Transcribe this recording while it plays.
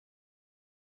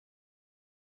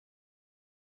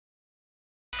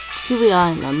here we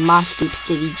are in the Moss Deep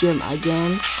City gym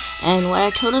again, and what I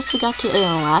totally forgot to in the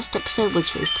last episode,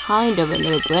 which was kind of a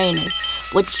no-brainer,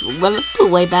 which,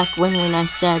 remember way back when I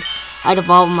said I'd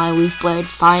evolve my Leaf Blade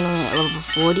finally at level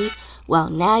 40? Well,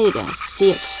 now you're gonna see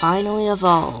it finally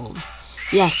evolve.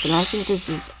 Yes, and I think this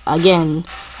is, again,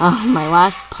 my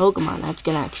last Pokemon that's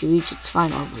gonna actually reach its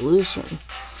final evolution,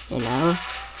 you know?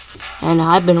 And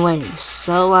I've been waiting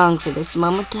so long for this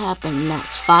moment to happen, and now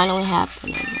it's finally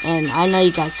happening. And I know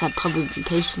you guys have probably been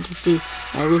patient to see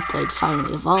my Leaf Blade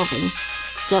finally evolving,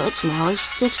 so it's now a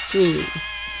Shiftry.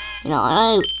 You know,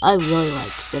 and I really like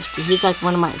Shiftry. He's like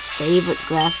one of my favorite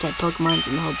grass-type Pokemons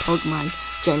in the whole Pokemon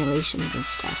generations and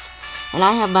stuff. And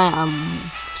I have my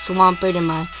Swampert and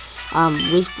my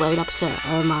Leaf Blade up to,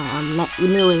 or my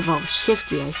newly evolved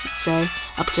Shiftry, I should say,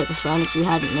 up to the front if you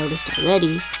hadn't noticed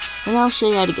already. And I'll show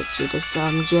you how to get through this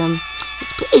gym.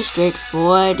 It's pretty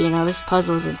straightforward, you know, this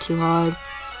puzzle isn't too hard.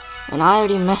 And I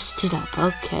already messed it up.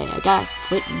 Okay, I gotta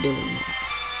quit doing that.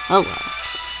 Oh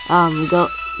well.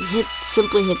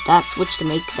 Simply hit that switch to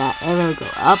make that arrow go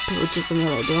up, which is in the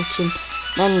right direction.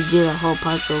 Then do the whole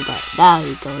puzzle, but now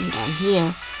you're going down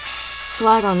here.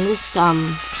 Slide on this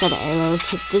set of arrows,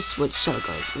 hit this switch so it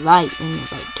goes right in the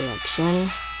right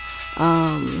direction.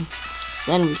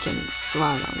 Then we can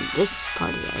slide on this part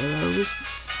of the arrows,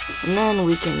 and then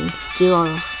we can do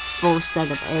our full set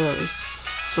of arrows,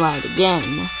 slide again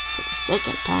for the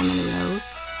second time in a row,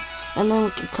 and then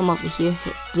we can come over here,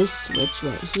 hit this switch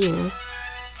right here.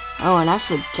 Oh, and I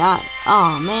forgot,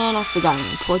 oh man, I forgot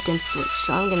an important switch,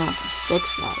 so I'm gonna have to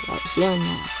fix that right here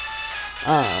now.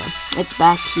 It's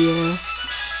back here,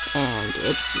 and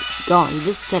it's going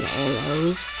this set of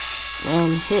arrows,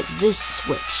 and hit this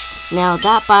switch. Now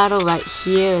that battle right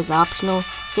here is optional.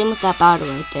 Same with that battle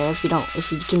right there.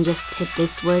 If you can just hit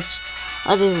this switch.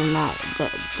 Other than that,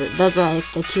 those are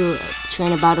like the two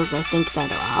trainer battles I think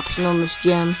that are optional in this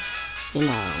gym. You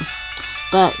know,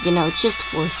 but you know it's just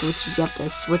 4 switches. You have to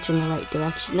switch in the right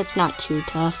direction. It's not too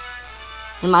tough.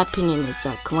 In my opinion, it's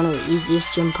like one of the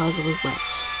easiest gym puzzles. But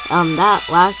that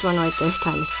last one right there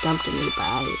kind of stumped me, but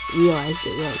I realized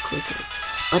it really quickly.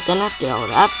 But then after all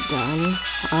that's done,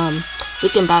 we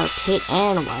can battle Tate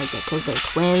and Liza because they're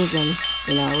twins, and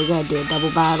you know we're gonna do a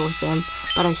double battle with them.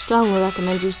 But I strongly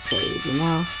recommend you save, you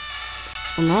know.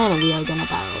 And then we are gonna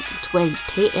battle the twins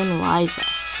Tate and Liza,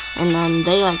 and then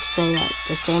they like say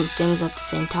the same things at the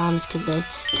same times because they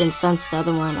can sense the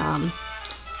other one,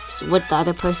 what the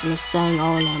other person is saying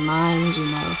all in their minds, you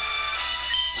know.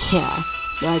 Yeah,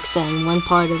 they're like saying one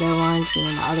part of their lines, and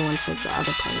then the other one says the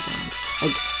other part of their lines.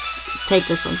 Like, take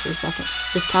this one for a second.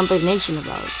 This combination of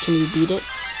those, can you beat it?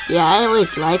 Yeah, I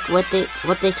always like what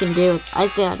they can do. I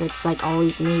think it's like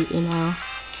always neat, you know.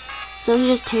 So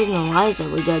here's Tate and Liza.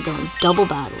 We gotta go in double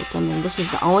battle with them, and this is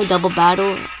the only double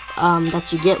battle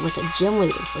that you get with a gym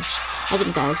leader, which I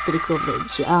think that was pretty cool of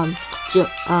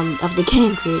the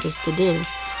game creators to do.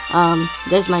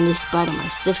 There's my new sprite on my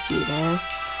Shiftry there.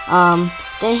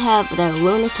 They have their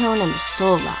Lunatone and the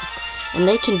Solrock, and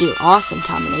they can do awesome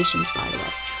combinations, by the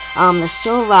way. The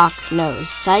Solrock knows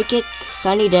Psychic,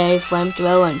 Sunny Day,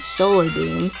 Flamethrower, and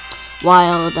Solarbeam,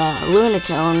 while the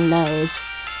Lunatone knows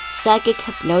Psychic,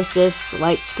 Hypnosis,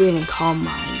 Light Screen, and Calm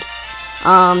Mind.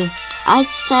 I'd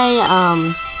say,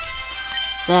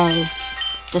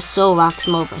 the Solrock's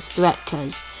more of a threat,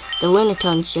 because the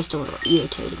Lunatone's just a little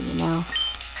irritating, you know?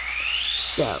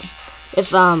 So,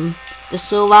 if, the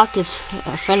Solrock is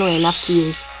friendly enough to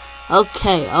use.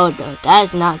 Okay, oh no, that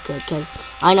is not good, because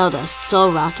I know the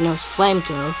Solrock knows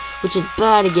Flamethrower, which is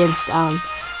bad against,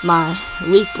 my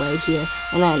Leaf Blade here,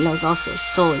 and then it knows also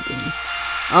Solarbeam.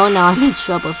 Oh no, I'm in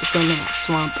trouble if it's aiming at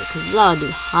Swampert, because that'll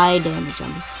do high damage on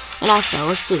me, and I fell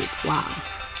asleep, wow.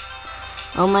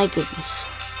 Oh my goodness.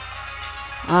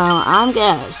 I'm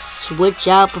gonna switch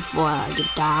out before I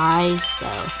die, so,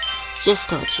 just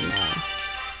to let you know.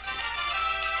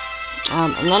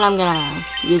 And then I'm gonna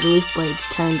use Leaf Blade's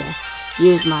turn to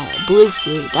use my blue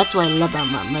fruit. That's what I love about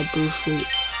my blue fruit.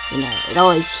 You know, it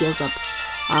always heals up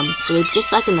sleep,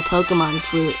 just like in the Pokemon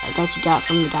fruit that you got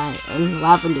from the guy in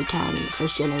Lavender Town in the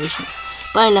first generation.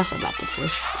 But enough about the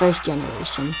first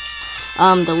generation.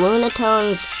 The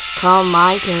Lunatone's Calm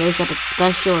Mind can raise up its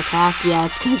special attack. Yeah,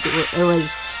 it's because it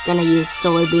was gonna use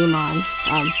Solar Beam on.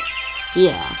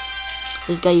 Yeah, it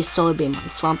was gonna use Solar Beam on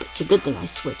Swampert. It's a good thing I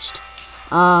switched.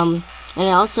 And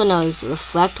it also knows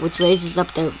Reflect, which raises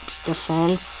up their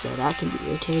defense, so that can be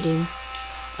irritating.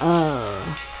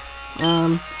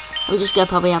 I'm just gonna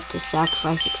probably have to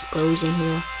sacrifice Explosion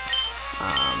here.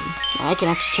 I can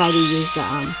actually try to use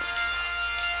the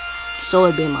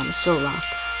Solar Beam on the Solrock.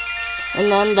 And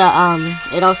then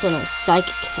it also knows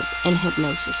Psychic and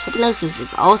Hypnosis. Hypnosis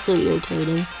is also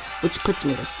irritating, which puts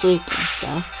me to sleep and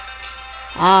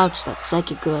stuff. Ouch, that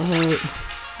Psychic really hurt.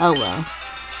 Oh well.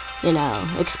 You know,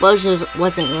 Explosion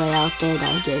wasn't really out there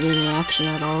to get any action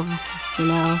at all. You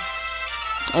know,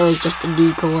 it was just a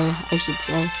decoy, I should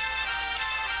say.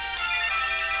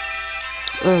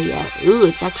 Oh yeah, ooh,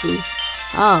 it's actually,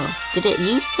 oh, did it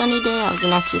use Sunny Day? I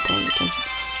wasn't actually paying attention.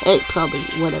 It probably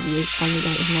would have used Sunny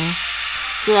Day now.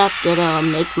 So that's good. I'll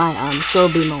make my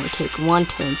Solarbeam only take 1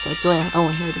 turn, so it's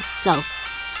only hurt itself.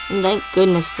 And thank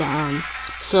goodness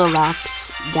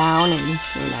Solrock's down and,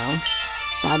 you know,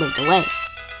 it's out of the way.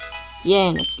 Yeah,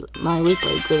 and it's my Leaf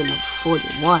Blade grew to level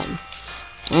 41.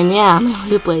 And yeah, my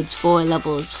Leaf Blade's 4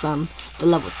 levels from the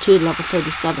level 2 to level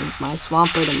 37s. My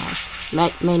Swampert and my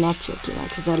Manectric, you know,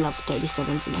 because they're level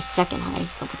 37s and my second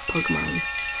highest level Pokemon.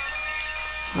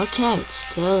 Okay, it's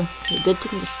still a good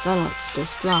thing the Sunlight's still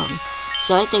strong.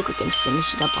 So I think we can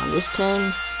finish it up on this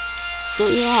turn. So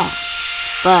yeah.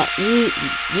 But you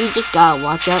just gotta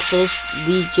watch out for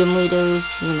these gym leaders,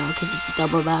 you know, because it's a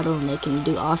double battle and they can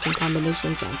do awesome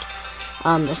combinations like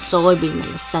the Solarbeam and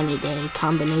the Sunny Day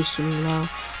combination, you know.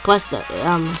 Plus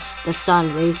the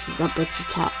sun raises up its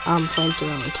attack,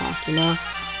 flamethrower attack, you know.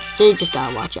 So you just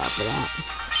gotta watch out for that.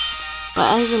 But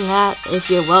other than that, if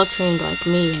you're well trained like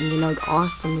me and you know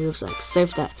awesome moves like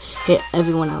Surf that hit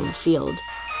everyone on the field,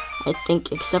 I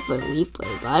think except for Leaf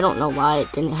Blade, but I don't know why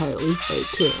it didn't hurt Leaf Blade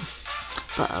too.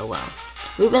 But oh well.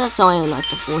 Maybe that's only in like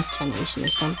the 4th generation or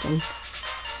something.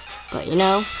 But you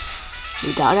know,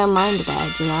 we got our mind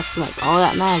badge and that's like all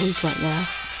that matters right now.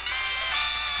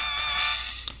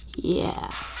 Yeah.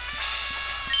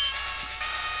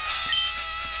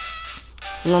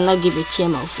 And then they'll give you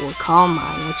TMO for Calm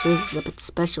Mind, which raises up its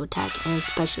special attack and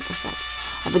special defense.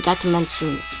 I forgot to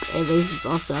mention this, it raises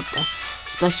also up the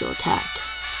special attack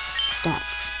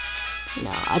stats. You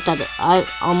know, I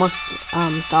almost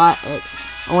thought it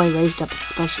only raised up its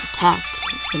special attack,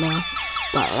 you know,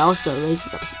 but it also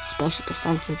raises up its special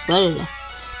defense as well.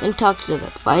 Then talk to the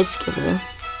advice giver.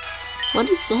 What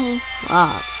do you say?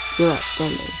 Wow, you're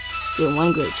outstanding. You're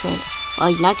one great trainer. Well,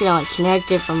 he's not gonna like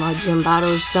connect it from our gym battle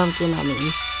or something. I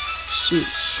mean,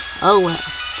 sheesh. Oh well.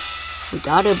 We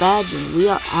got our badge and we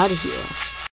are out of here.